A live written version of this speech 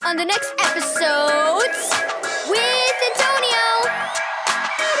on the next episodes with Antonio.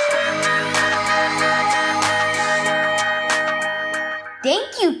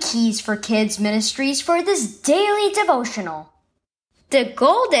 Thank you, Keys for Kids Ministries, for this daily devotional. The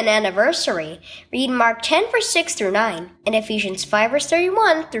Golden Anniversary. Read Mark 10, verse 6 through 9, and Ephesians 5, verse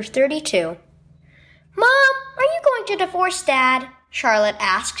 31 through 32. Mom, are you going to divorce Dad? Charlotte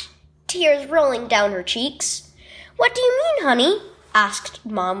asked, tears rolling down her cheeks. What do you mean, honey? Asked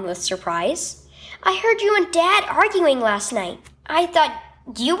Mom with surprise. I heard you and Dad arguing last night. I thought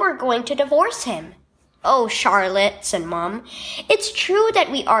you were going to divorce him. Oh, Charlotte, said Mom, it's true that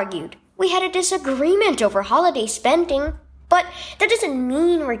we argued. We had a disagreement over holiday spending, but that doesn't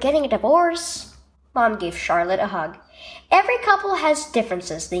mean we're getting a divorce. Mom gave Charlotte a hug. Every couple has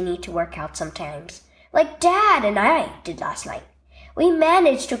differences they need to work out sometimes, like Dad and I did last night. We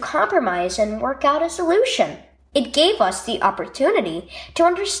managed to compromise and work out a solution. It gave us the opportunity to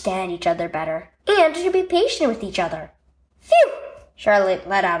understand each other better and to be patient with each other. Phew! Charlotte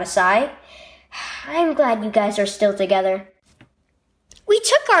let out a sigh. I'm glad you guys are still together. We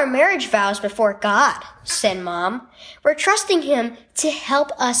took our marriage vows before God, said Mom. We're trusting Him to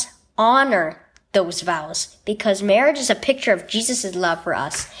help us honor those vows because marriage is a picture of Jesus' love for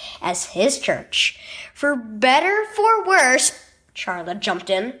us as His church. For better, for worse, Charlotte jumped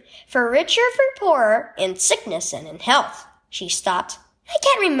in. For richer, for poorer, in sickness and in health. She stopped. I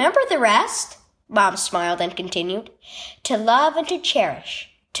can't remember the rest. Mom smiled and continued. To love and to cherish,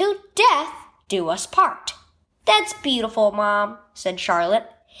 till death do us part. That's beautiful, Mom, said Charlotte.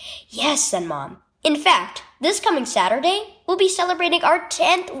 Yes, said Mom. In fact, this coming Saturday, we'll be celebrating our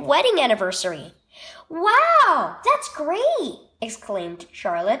 10th wedding anniversary. Wow, that's great, exclaimed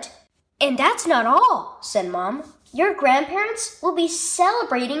Charlotte. And that's not all, said Mom. Your grandparents will be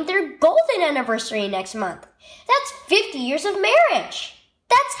celebrating their golden anniversary next month. That's 50 years of marriage.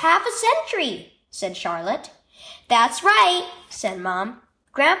 That's half a century, said Charlotte. That's right, said Mom.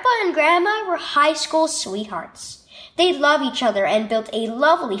 Grandpa and Grandma were high school sweethearts. They love each other and built a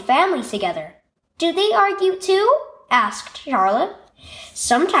lovely family together. Do they argue too? Asked Charlotte.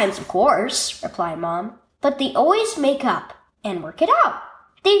 Sometimes, of course, replied Mom, but they always make up and work it out.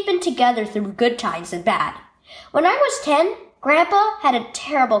 They've been together through good times and bad. When I was 10, Grandpa had a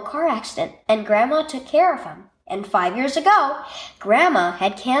terrible car accident and Grandma took care of him. And 5 years ago, Grandma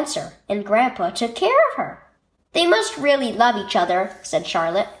had cancer and Grandpa took care of her. They must really love each other, said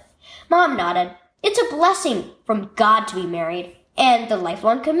Charlotte. Mom nodded. It's a blessing from God to be married, and the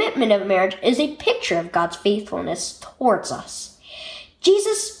lifelong commitment of marriage is a picture of God's faithfulness towards us.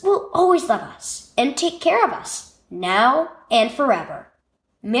 Jesus will always love us and take care of us, now and forever.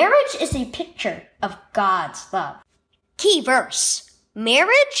 Marriage is a picture of God's love. Key verse.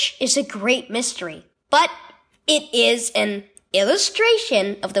 Marriage is a great mystery, but it is an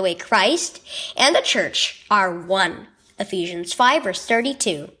illustration of the way Christ and the church are one. Ephesians 5, verse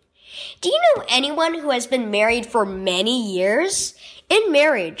 32. Do you know anyone who has been married for many years? In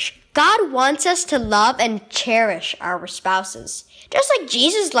marriage, God wants us to love and cherish our spouses, just like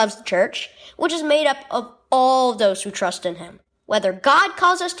Jesus loves the church, which is made up of all those who trust in Him. Whether God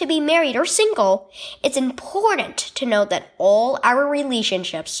calls us to be married or single, it's important to know that all our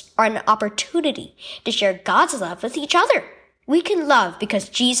relationships are an opportunity to share God's love with each other. We can love because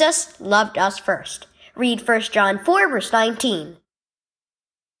Jesus loved us first. Read 1 John 4, verse 19.